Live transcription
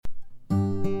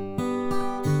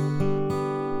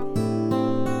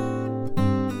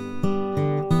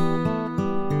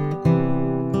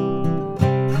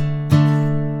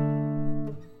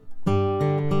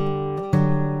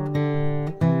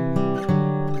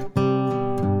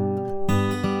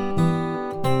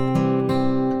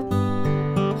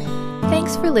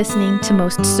Thanks for listening to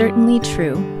Most Certainly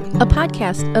True, a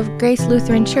podcast of Grace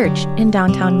Lutheran Church in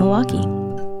downtown Milwaukee.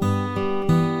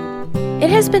 It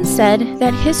has been said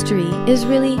that history is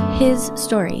really His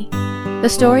story, the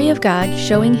story of God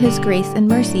showing His grace and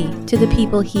mercy to the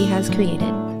people He has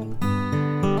created.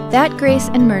 That grace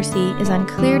and mercy is on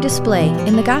clear display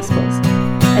in the Gospels,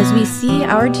 as we see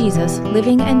our Jesus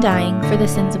living and dying for the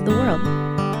sins of the world.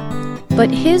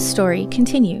 But His story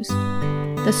continues.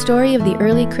 The story of the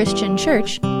early Christian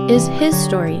church is His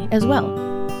story as well.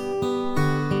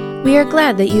 We are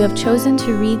glad that you have chosen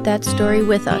to read that story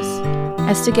with us,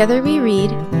 as together we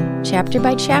read, chapter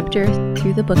by chapter,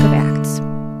 through the book of Acts.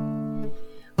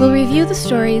 We'll review the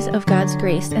stories of God's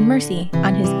grace and mercy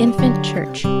on His infant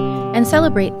church, and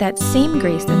celebrate that same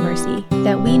grace and mercy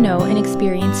that we know and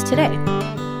experience today.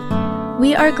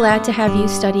 We are glad to have you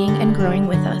studying and growing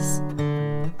with us.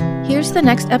 Here's the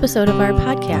next episode of our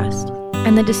podcast,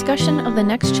 and the discussion of the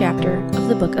next chapter of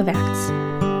the book of Acts.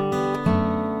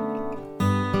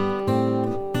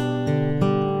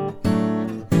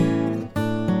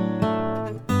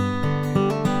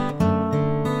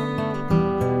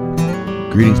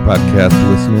 Greetings, podcast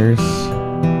listeners.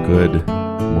 Good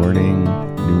morning,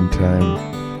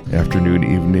 noontime, afternoon,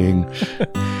 evening.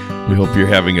 We hope you're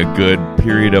having a good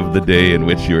period of the day in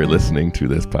which you are listening to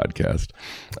this podcast.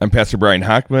 I'm Pastor Brian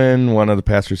Hockman, one of the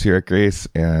pastors here at Grace,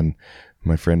 and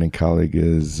my friend and colleague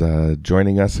is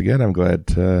joining us again. I'm glad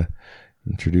to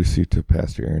introduce you to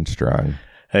Pastor Aaron Strong.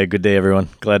 Hey, good day, everyone.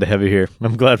 Glad to have you here.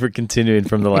 I'm glad we're continuing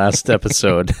from the last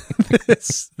episode.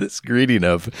 this greeting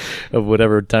of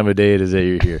whatever time of day it is that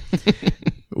you're here.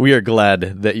 We are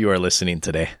glad that you are listening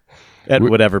today, at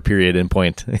whatever period and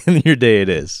point in your day it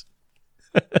is.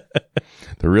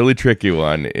 The really tricky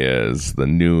one is the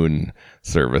noon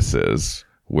services,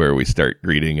 where we start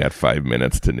greeting at 5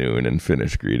 minutes to noon and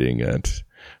finish greeting at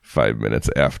 5 minutes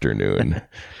after noon.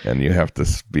 And you have to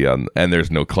be on, and there's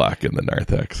no clock in the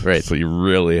narthex. Right. So you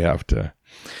really have to.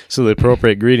 So the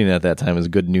appropriate greeting at that time is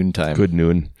good noon time. Good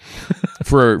noon.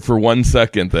 For 1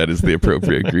 second, that is the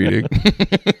appropriate greeting.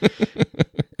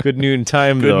 Good noon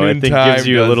time, Good though, noon I think time gives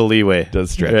you a little leeway.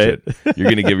 Does stretch right? it. You're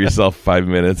going to give yourself 5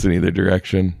 minutes in either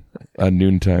direction on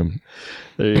noontime.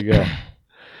 There you go.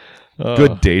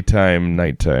 Good daytime,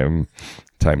 nighttime,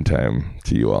 time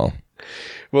to you all.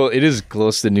 Well, it is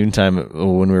close to noontime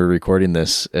when we're recording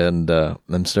this, and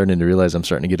I'm starting to realize I'm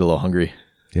starting to get a little hungry.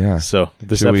 Yeah. So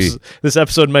this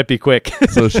episode might be quick.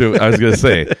 So I was going to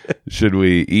say, should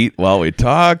we eat while we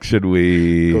talk? Should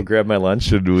we go grab my lunch?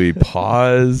 Should we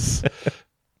pause?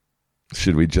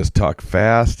 Should we just talk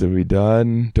fast? Are we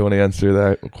done? Don't answer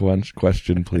that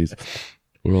question, please.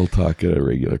 We'll talk at a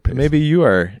regular pace. Maybe you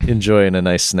are enjoying a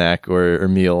nice snack or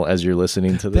meal as you're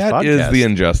listening to this podcast. That is the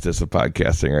injustice of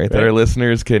podcasting, right? That our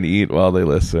listeners can eat while they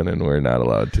listen, and we're not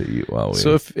allowed to eat while we...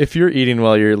 So if you're eating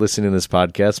while you're listening to this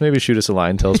podcast, maybe shoot us a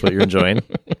line, tell us what you're enjoying.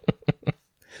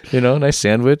 Nice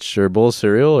sandwich or a bowl of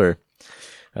cereal or,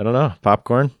 I don't know,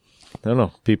 popcorn. I don't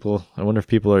know. I wonder if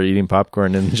people are eating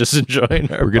popcorn and just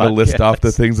enjoying our We're going to list off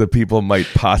the things that people might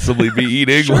possibly be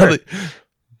eating. Sure.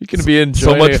 You can be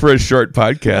enjoying so much for a short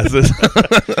podcast.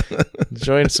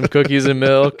 Enjoying some cookies and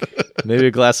milk, maybe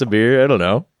a glass of beer. I don't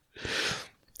know.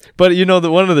 But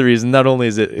one of the reasons, not only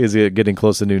is it getting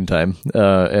close to noontime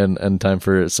and time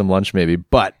for some lunch maybe,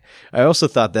 but I also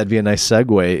thought that'd be a nice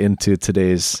segue into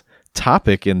today's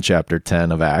topic in chapter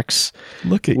 10 of Acts.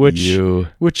 Look at you.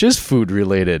 Which is food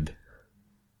related.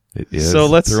 It is.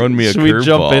 So throwing me a should we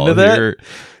jump into that?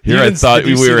 Here I thought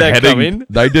we were heading. Coming?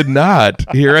 I did not.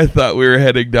 Here I thought we were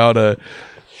heading down a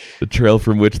trail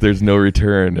from which there's no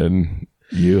return, and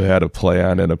you had a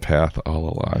plan and a path all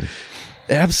along.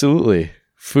 Absolutely.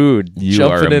 Food. You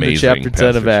jumping are into chapter 10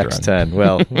 Pastor of Acts 10.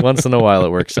 Well, once in a while it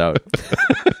works out.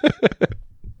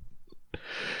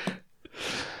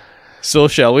 So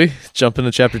shall we jump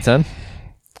into chapter 10?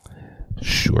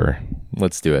 Sure.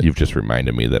 Let's do it. You've just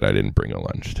reminded me that I didn't bring a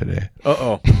lunch today.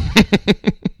 Uh-oh.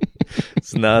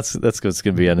 So now that's what's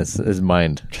going to be on his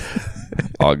mind.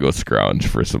 I'll go scrounge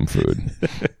for some food.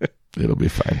 It'll be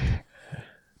fine.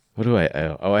 What do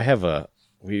I have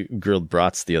we grilled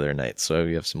brats the other night, so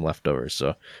we have some leftovers,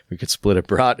 so we could split a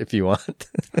brat if you want.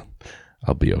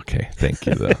 I'll be okay. Thank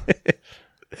you, though.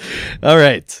 All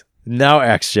right. Now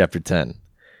Acts chapter 10.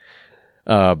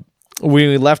 When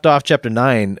we left off chapter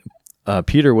 9,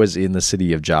 Peter was in the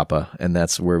city of Joppa, and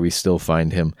that's where we still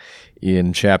find him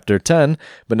in chapter 10.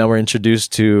 But now we're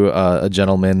introduced to a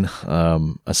gentleman,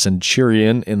 a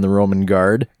centurion in the Roman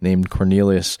guard named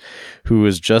Cornelius, who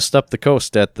is just up the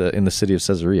coast in the city of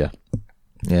Caesarea.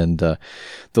 And the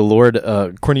Lord,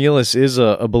 Cornelius is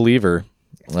a believer,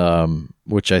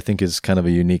 which I think is kind of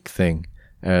a unique thing.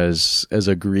 as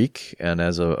a Greek and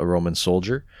as a Roman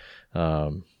soldier.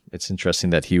 It's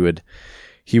interesting that he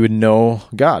would know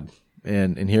God.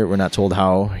 And here we're not told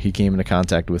how he came into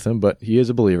contact with him, but he is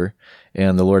a believer.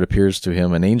 And the Lord appears to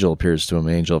him, an angel appears to him,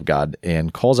 an angel of God,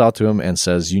 and calls out to him and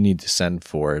says, you need to send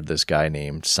for this guy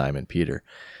named Simon Peter.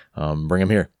 Bring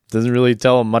him here. Doesn't really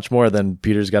tell him much more than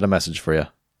Peter's got a message for you.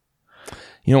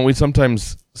 You know, we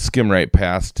sometimes skim right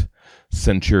past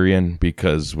centurion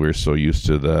because we're so used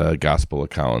to the gospel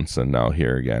accounts and now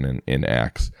here again in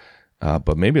Acts.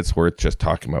 But maybe it's worth just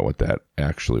talking about what that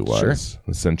actually was. Sure.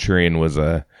 The centurion was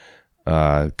a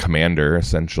commander,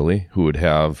 essentially, who would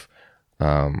have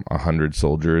 100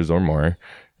 soldiers or more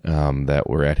that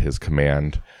were at his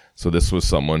command. So this was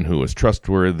someone who was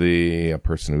trustworthy, a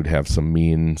person who'd have some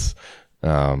means,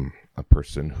 a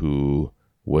person who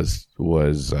was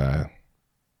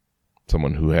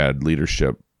someone who had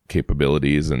leadership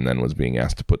capabilities and then was being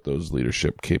asked to put those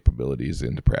leadership capabilities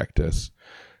into practice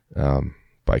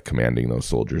by commanding those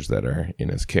soldiers that are in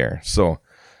his care. So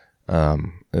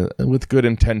with good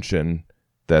intention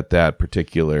that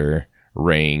particular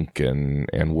rank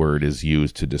and word is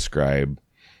used to describe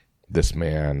this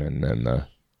man and then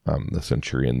the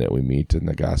centurion that we meet in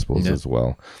the Gospels as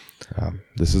well.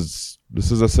 This is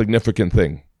a significant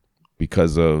thing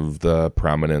because of the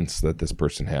prominence that this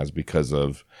person has, because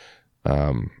of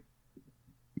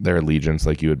their allegiance,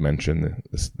 like you had mentioned.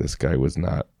 This guy would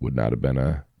not have been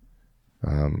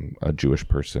a Jewish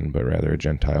person, but rather a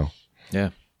Gentile. Yeah,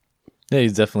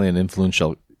 he's definitely an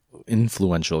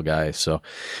influential guy. So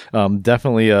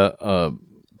definitely a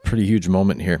pretty huge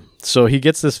moment here. So he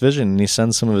gets this vision and he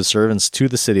sends some of his servants to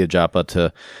the city of Joppa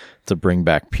to bring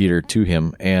back Peter to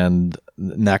him. And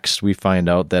next we find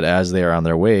out that as they are on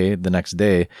their way the next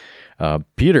day,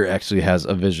 Peter actually has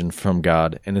a vision from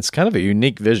God, and it's kind of a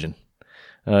unique vision.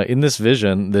 In this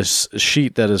vision, this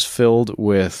sheet that is filled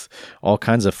with all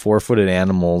kinds of four-footed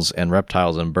animals and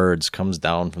reptiles and birds comes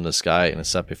down from the sky and is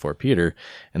set before Peter.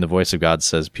 And the voice of God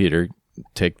says, Peter,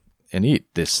 take and eat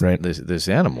this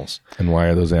animals. And why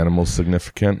are those animals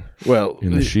significant? Well,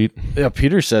 in the sheet? Yeah,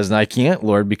 Peter says, I can't,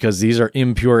 Lord, because these are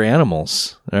impure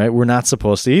animals. All right, we're not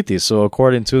supposed to eat these. So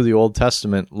according to the Old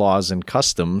Testament laws and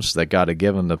customs that God had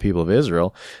given the people of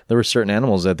Israel, there were certain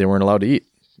animals that they weren't allowed to eat.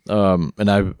 And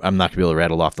I'm not going to be able to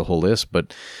rattle off the whole list,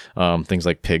 but things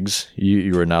like pigs,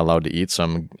 you were not allowed to eat.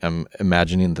 So I'm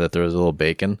imagining that there was a little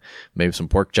bacon, maybe some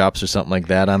pork chops or something like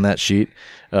that on that sheet.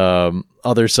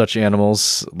 Other such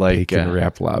animals like bacon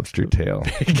wrapped lobster tail,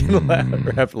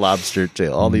 wrapped lobster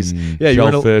tail. All these,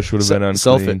 shellfish would have been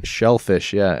unclean.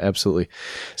 Shellfish, yeah, absolutely.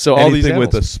 So anything all these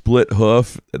animals, with a split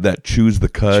hoof that chews the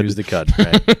cud.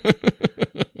 Right?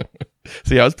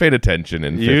 See, I was paying attention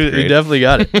in fifth grade. You definitely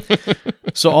got it.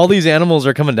 So all these animals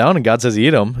are coming down, and God says, eat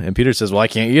them. And Peter says, well, I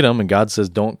can't eat them. And God says,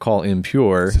 don't call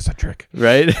impure. This is a trick.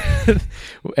 Right?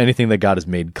 Anything that God has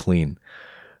made clean.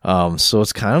 So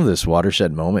it's kind of this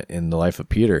watershed moment in the life of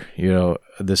Peter. You know,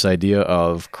 this idea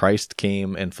of Christ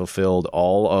came and fulfilled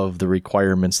all of the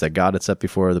requirements that God had set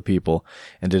before the people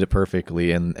and did it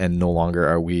perfectly. And no longer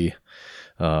are we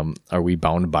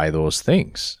bound by those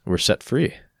things. We're set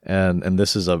free. And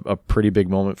this is a pretty big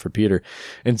moment for Peter.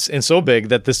 And so big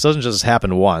that this doesn't just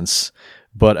happen once,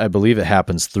 but I believe it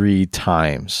happens 3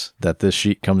 times that this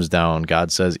sheet comes down.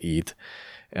 God says, eat,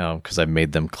 because I've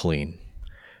made them clean.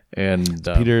 And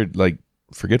Peter,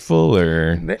 forgetful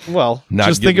or not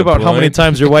just think about how many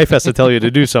times your wife has to tell you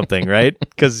to do something, right?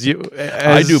 Because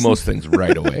I do most things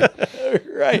right away.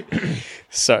 Right.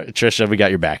 Sorry, Trisha, we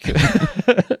got your back.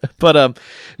 But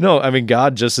no, I mean,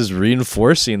 God just is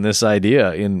reinforcing this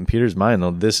idea in Peter's mind.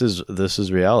 Though this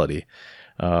is reality,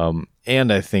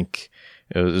 and I think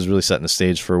it was really setting the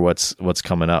stage for what's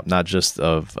coming up. Not just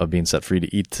of being set free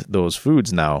to eat those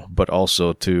foods now, but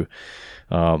also to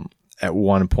at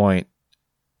one point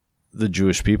the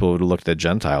Jewish people would have looked at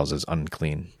Gentiles as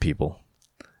unclean people.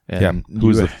 And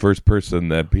who's the first person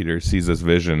that Peter sees this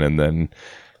vision and then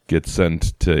gets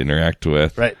sent to interact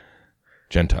with? Right.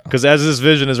 Gentile. Because as this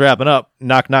vision is wrapping up,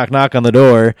 knock, knock, knock on the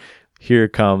door, here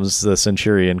comes the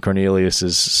centurion,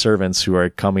 Cornelius's servants who are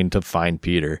coming to find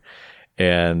Peter.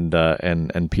 And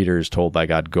Peter is told by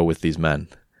God, go with these men.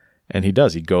 And he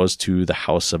does. He goes to the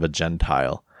house of a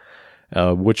Gentile,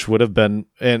 which would have been,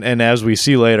 and as we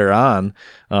see later on,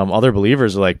 other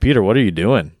believers are like, Peter, what are you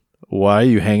doing? Why are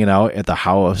you hanging out at the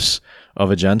house of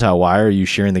a Gentile? Why are you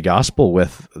sharing the gospel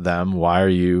with them? Why are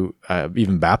you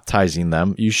even baptizing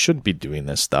them? You shouldn't be doing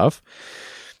this stuff.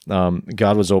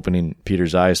 God was opening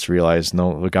Peter's eyes to realize,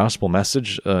 no, the gospel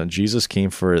message, Jesus came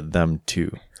for them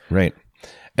too. Right.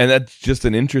 And that's just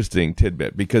an interesting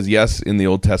tidbit because, yes, in the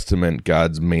Old Testament,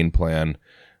 God's main plan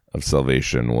of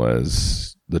salvation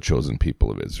was the chosen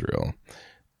people of Israel.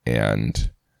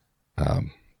 And,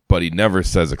 but he never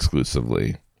says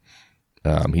exclusively.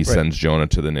 He sends Jonah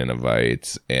to the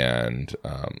Ninevites, and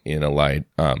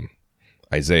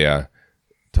Isaiah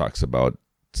talks about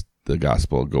the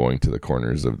gospel going to the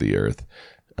corners of the earth.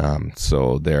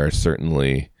 So there are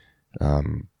certainly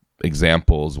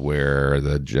examples where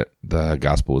the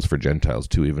gospel was for Gentiles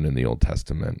too, even in the Old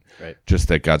Testament. Right. Just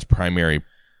that God's primary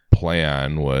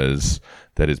plan was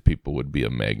that his people would be a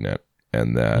magnet,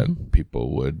 and that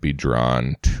people would be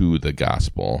drawn to the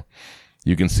gospel.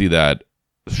 You can see that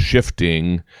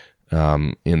shifting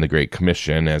in the Great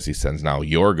Commission as he says, now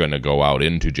you're going to go out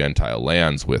into Gentile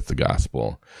lands with the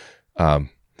gospel.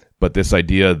 But this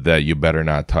idea that you better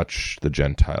not touch the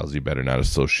Gentiles, you better not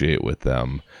associate with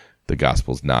them, the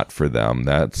gospel's not for them,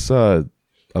 that's a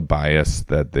bias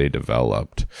that they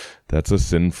developed. That's a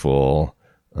sinful,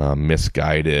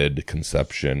 misguided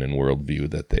conception and worldview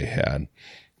that they had,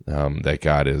 that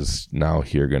God is now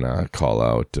here going to call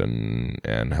out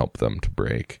and help them to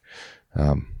break.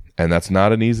 And that's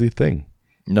not an easy thing.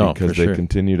 No, because for they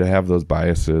continue to have those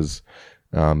biases.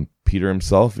 Peter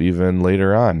himself, even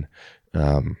later on,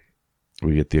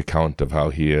 we get the account of how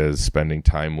he is spending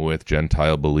time with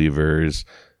Gentile believers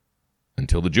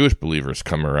until the Jewish believers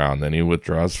come around. Then he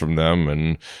withdraws from them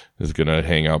and is going to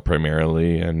hang out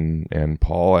primarily. And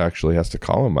Paul actually has to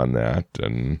call him on that.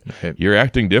 And you're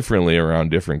acting differently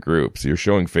around different groups. You're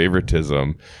showing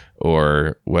favoritism,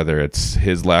 or whether it's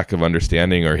his lack of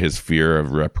understanding or his fear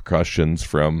of repercussions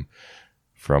from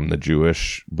the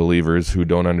Jewish believers who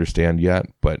don't understand yet.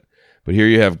 But here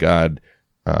you have God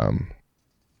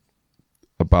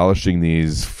abolishing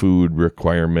these food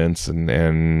requirements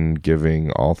and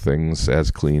giving all things as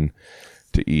clean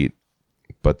to eat,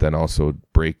 but then also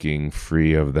breaking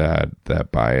free of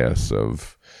that bias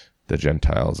of the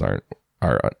Gentiles are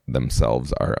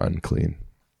themselves unclean.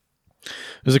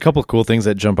 There's a couple of cool things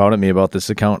that jump out at me about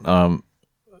this account.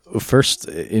 First,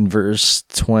 in verse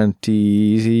 24,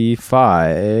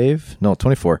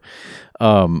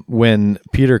 when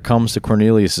Peter comes to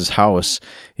Cornelius' house,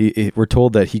 we're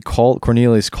told that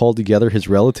Cornelius called together his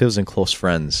relatives and close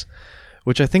friends,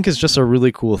 which I think is just a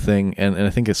really cool thing, and I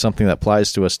think it's something that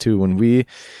applies to us too. When we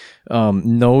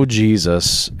know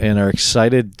Jesus and are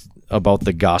excited about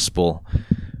the gospel,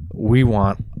 we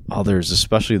want others,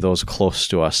 especially those close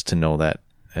to us, to know that.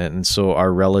 And so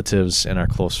our relatives and our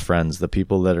close friends, the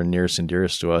people that are nearest and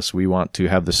dearest to us, we want to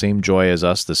have the same joy as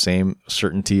us, the same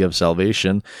certainty of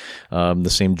salvation, the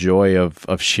same joy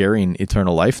of sharing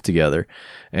eternal life together.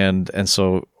 And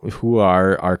so who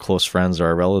are our close friends or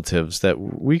our relatives that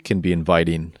we can be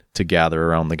inviting to gather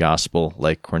around the gospel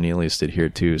like Cornelius did here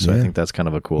too. So I think that's kind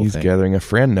of a cool thing. He's gathering a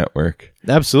friend network.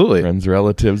 Absolutely. Friends,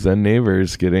 relatives, and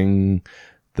neighbors, getting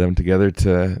them together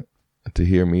to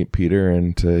meet Peter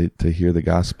and to hear the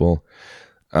gospel.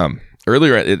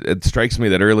 Earlier, it strikes me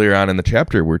that earlier on in the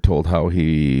chapter, we're told how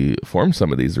he formed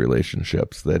some of these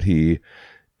relationships, that he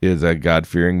is a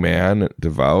God-fearing man,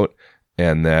 devout,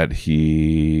 and that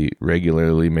he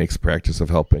regularly makes practice of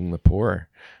helping the poor.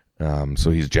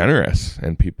 So he's generous,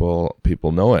 and people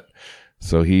know it.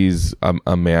 So he's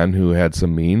a man who had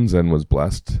some means and was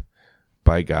blessed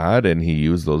by God, and he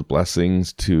used those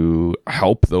blessings to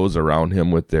help those around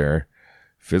him with their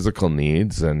physical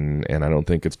needs, and I don't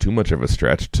think it's too much of a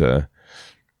stretch to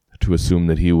assume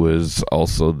that he was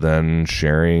also then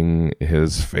sharing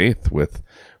his faith with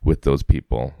those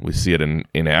people. We see it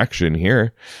in action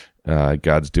here.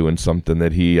 God's doing something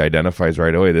that he identifies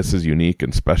right away. This is unique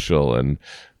and special, and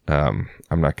I'm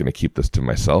not going to keep this to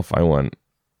myself. I want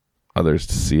others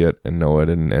to see it and know it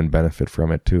and benefit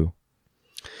from it too.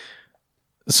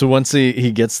 So once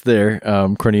he gets there,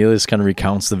 Cornelius kind of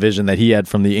recounts the vision that he had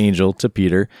from the angel to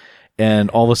Peter,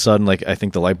 and all of a sudden, I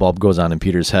think the light bulb goes on in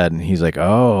Peter's head, and he's like,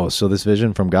 "Oh, so this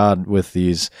vision from God with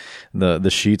the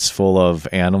sheets full of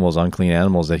animals, unclean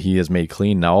animals that He has made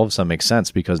clean, now all of a sudden makes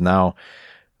sense, because now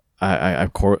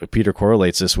Peter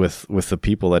correlates this with the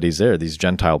people that he's there, these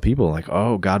Gentile people, like,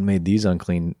 oh, God made these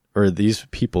unclean, or these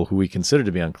people who we consider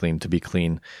to be unclean, to be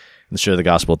clean." And share the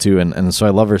gospel too. And so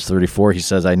I love verse 34. He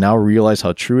says, "I now realize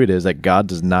how true it is that God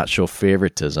does not show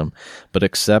favoritism, but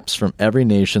accepts from every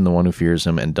nation the one who fears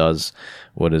him and does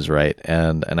what is right."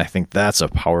 And I think that's a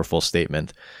powerful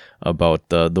statement about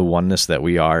the oneness that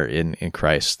we are in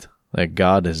Christ. That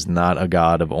God is not a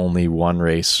God of only one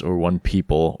race or one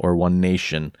people or one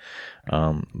nation,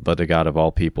 but a God of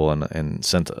all people, and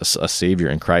sent a Savior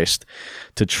in Christ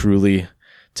to truly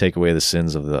take away the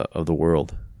sins of the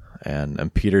world.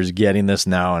 And Peter's getting this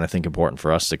now, and I think important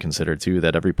for us to consider too,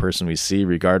 that every person we see,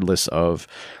 regardless of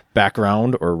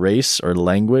background or race or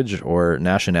language or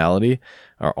nationality,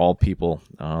 are all people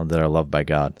that are loved by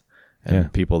God,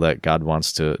 and people that God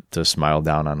wants to smile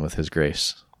down on with his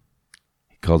grace.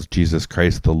 He calls Jesus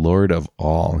Christ the Lord of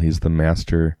all. He's the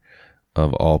master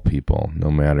of all people, no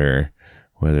matter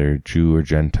whether Jew or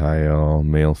Gentile,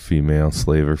 male, female,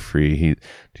 slave or free.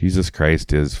 Jesus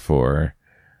Christ is for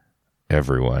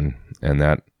everyone, and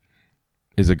that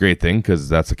is a great thing because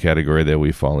that's a category that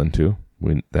we fall into.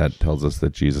 That tells us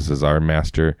that Jesus is our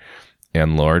master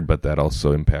and Lord, but that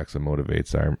also impacts and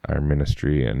motivates our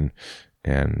ministry and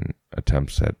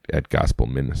attempts at gospel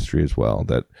ministry as well.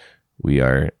 That we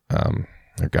are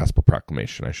our gospel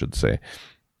proclamation, I should say,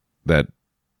 that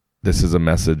this is a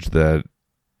message that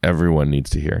everyone needs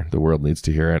to hear. The world needs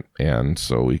to hear it, and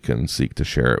so we can seek to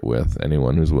share it with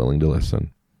anyone who's willing to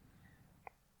listen.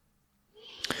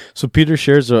 So Peter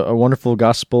shares a wonderful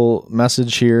gospel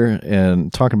message here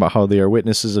and talking about how they are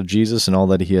witnesses of Jesus and all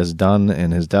that he has done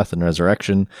in his death and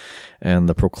resurrection, and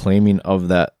the proclaiming of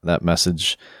that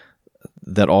message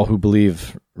that all who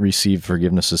believe receive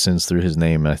forgiveness of sins through his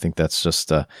name. And I think that's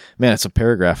just, it's a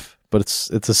paragraph, but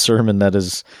it's a sermon that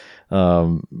is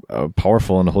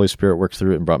powerful, and the Holy Spirit worked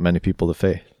through it and brought many people to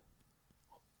faith.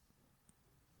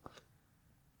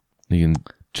 You can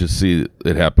just see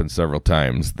it happen several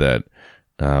times that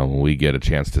when we get a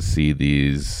chance to see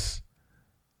these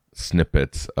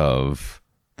snippets of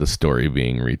the story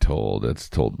being retold. It's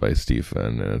told by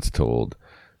Stephen, and it's told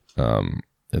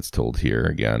here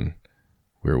again.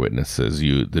 We're witnesses.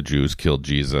 The Jews killed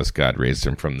Jesus. God raised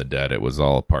him from the dead. It was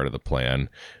all part of the plan.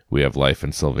 We have life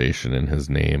and salvation in his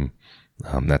name.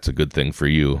 That's a good thing for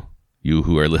you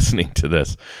who are listening to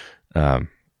this.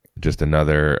 Just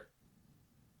another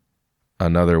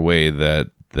way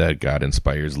that God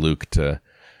inspires Luke to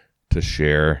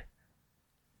share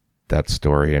that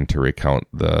story and to recount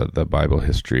the Bible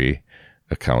history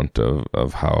account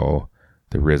of how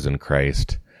the risen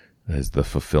Christ is the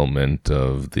fulfillment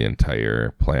of the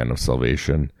entire plan of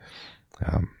salvation.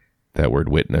 That word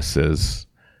witnesses,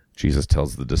 Jesus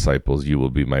tells the disciples, you will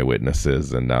be my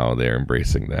witnesses, and now they're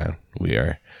embracing that.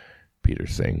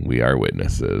 Peter's saying, we are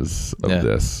witnesses of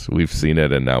this. We've seen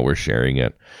it, and now we're sharing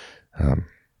it. And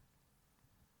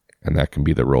that can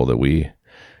be the role that we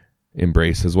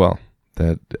embrace as well.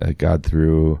 That God,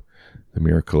 through the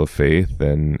miracle of faith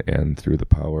and through the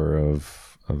power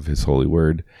of his holy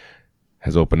word,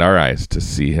 has opened our eyes to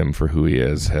see him for who he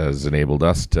is, has enabled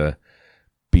us to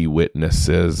be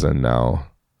witnesses, and now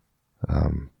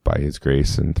by his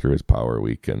grace and through his power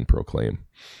we can proclaim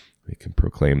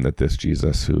that this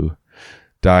Jesus who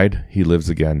died, he lives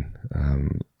again,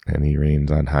 and he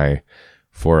reigns on high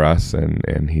for us,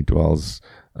 and he dwells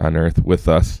on earth with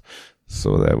us,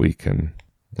 so that we can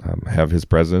have his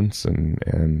presence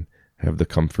and have the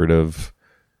comfort of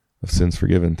sins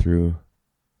forgiven through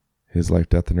his life,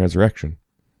 death, and resurrection.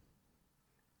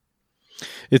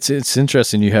 It's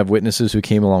interesting. You have witnesses who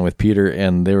came along with Peter,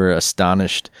 and they were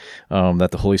astonished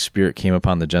that the Holy Spirit came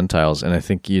upon the Gentiles. And I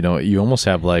think, you almost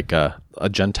have like a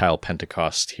Gentile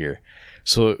Pentecost here.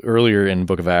 So earlier in the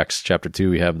book of Acts, chapter 2,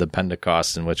 we have the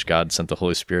Pentecost in which God sent the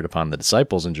Holy Spirit upon the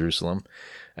disciples in Jerusalem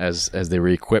as they were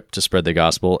equipped to spread the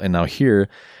gospel. And now here,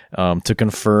 to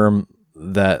confirm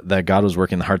that God was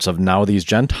working in the hearts of now these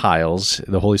Gentiles,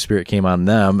 the Holy Spirit came on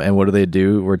them, and what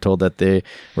do? We're told that they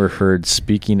were heard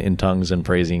speaking in tongues and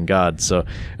praising God. So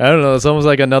I don't know, it's almost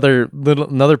like another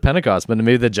Pentecost, but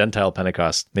maybe the Gentile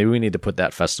Pentecost. Maybe we need to put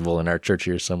that festival in our church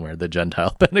here somewhere, the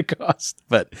Gentile Pentecost.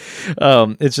 But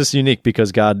it's just unique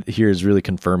because God here is really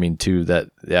confirming too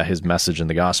that his message in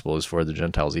the gospel is for the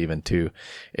Gentiles even too.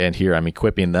 And here I'm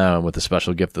equipping them with the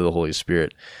special gift of the Holy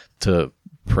Spirit to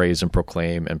praise and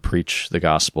proclaim and preach the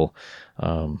gospel,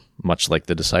 much like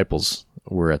the disciples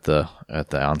were at the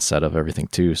onset of everything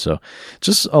too. So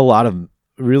just a lot of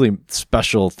really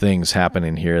special things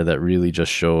happening here that really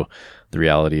just show the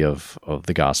reality of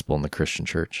the gospel in the Christian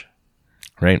church.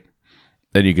 Right.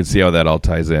 And you can see how that all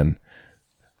ties in.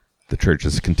 The church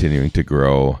is continuing to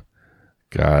grow.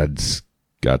 God's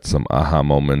got some aha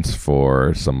moments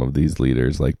for some of these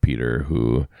leaders like Peter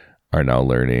who are now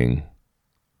learning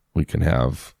we can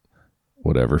have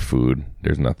whatever food.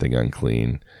 There's nothing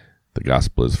unclean. The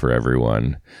gospel is for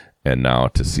everyone. And now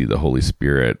to see the Holy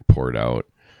Spirit poured out.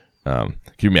 Can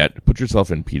you put yourself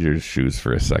in Peter's shoes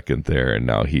for a second there? And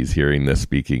now he's hearing this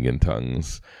speaking in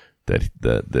tongues,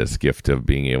 this gift of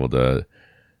being able to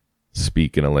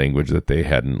speak in a language that they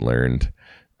hadn't learned.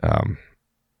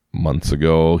 Months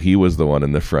ago, he was the one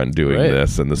in the front doing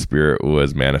this, and the Spirit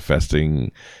was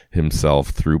manifesting himself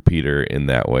through Peter in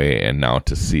that way. And now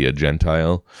to see a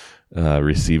Gentile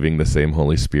receiving the same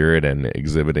Holy Spirit and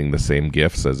exhibiting the same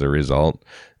gifts as a result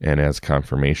and as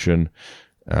confirmation,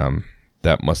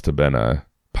 that must have been a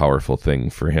powerful thing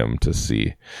for him to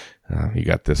see. You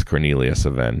got this Cornelius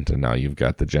event, and now you've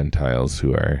got the Gentiles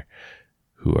who are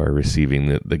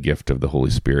receiving the gift of the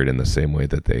Holy Spirit in the same way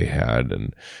that they had,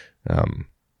 and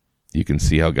you can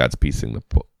see how God's piecing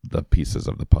the pieces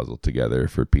of the puzzle together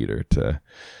for Peter to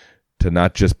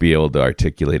not just be able to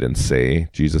articulate and say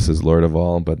Jesus is Lord of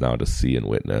all, but now to see and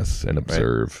witness and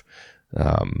observe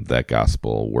that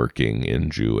gospel working in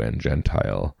Jew and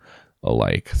Gentile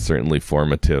alike. Certainly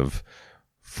formative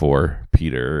for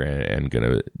Peter and going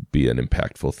to be an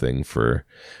impactful thing for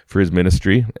his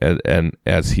ministry, and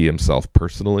as he himself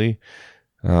personally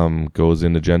goes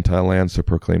into Gentile lands to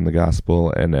proclaim the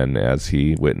gospel, and then as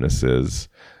he witnesses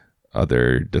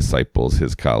other disciples,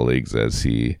 his colleagues, as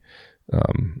he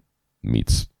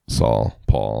meets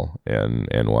Paul,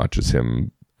 and watches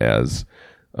him as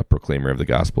a proclaimer of the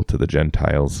gospel to the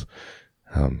Gentiles.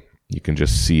 You can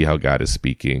just see how God is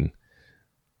speaking,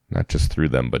 not just through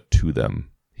them, but to them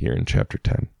here in chapter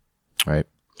 10. Right.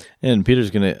 And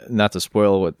Peter's going to, not to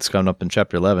spoil what's coming up in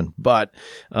chapter 11, but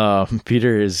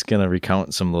Peter is going to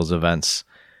recount some of those events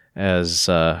as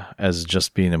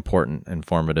just being important,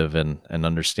 informative, and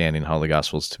understanding how the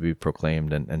gospel is to be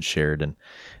proclaimed and shared, and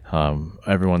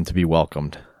everyone to be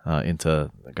welcomed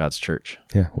into God's church.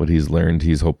 Yeah, what he's learned,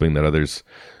 he's hoping that others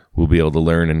will be able to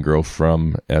learn and grow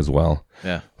from as well.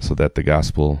 Yeah. So that the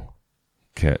gospel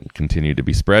can continue to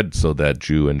be spread, so that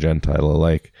Jew and Gentile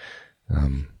alike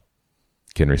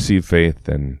can receive faith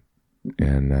and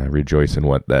rejoice in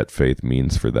what that faith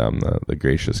means for them, the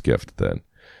gracious gift that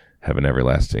heaven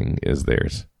everlasting is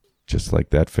theirs. Just like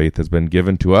that faith has been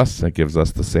given to us, that gives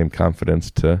us the same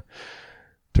confidence to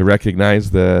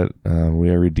recognize that we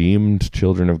are redeemed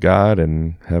children of God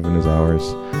and heaven is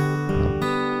ours.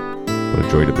 What a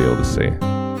joy to be able to say,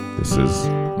 this is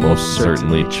most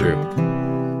certainly true.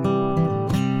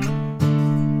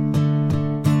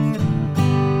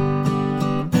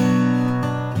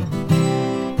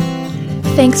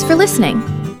 Thanks for listening.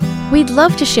 We'd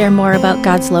love to share more about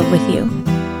God's love with you.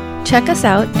 Check us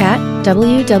out at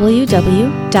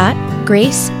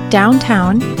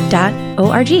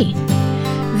www.gracedowntown.org.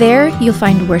 There you'll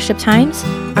find worship times,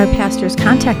 our pastor's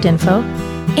contact info,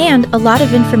 and a lot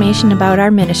of information about our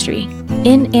ministry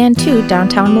in and to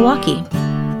downtown Milwaukee.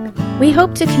 We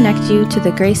hope to connect you to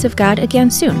the grace of God again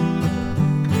soon.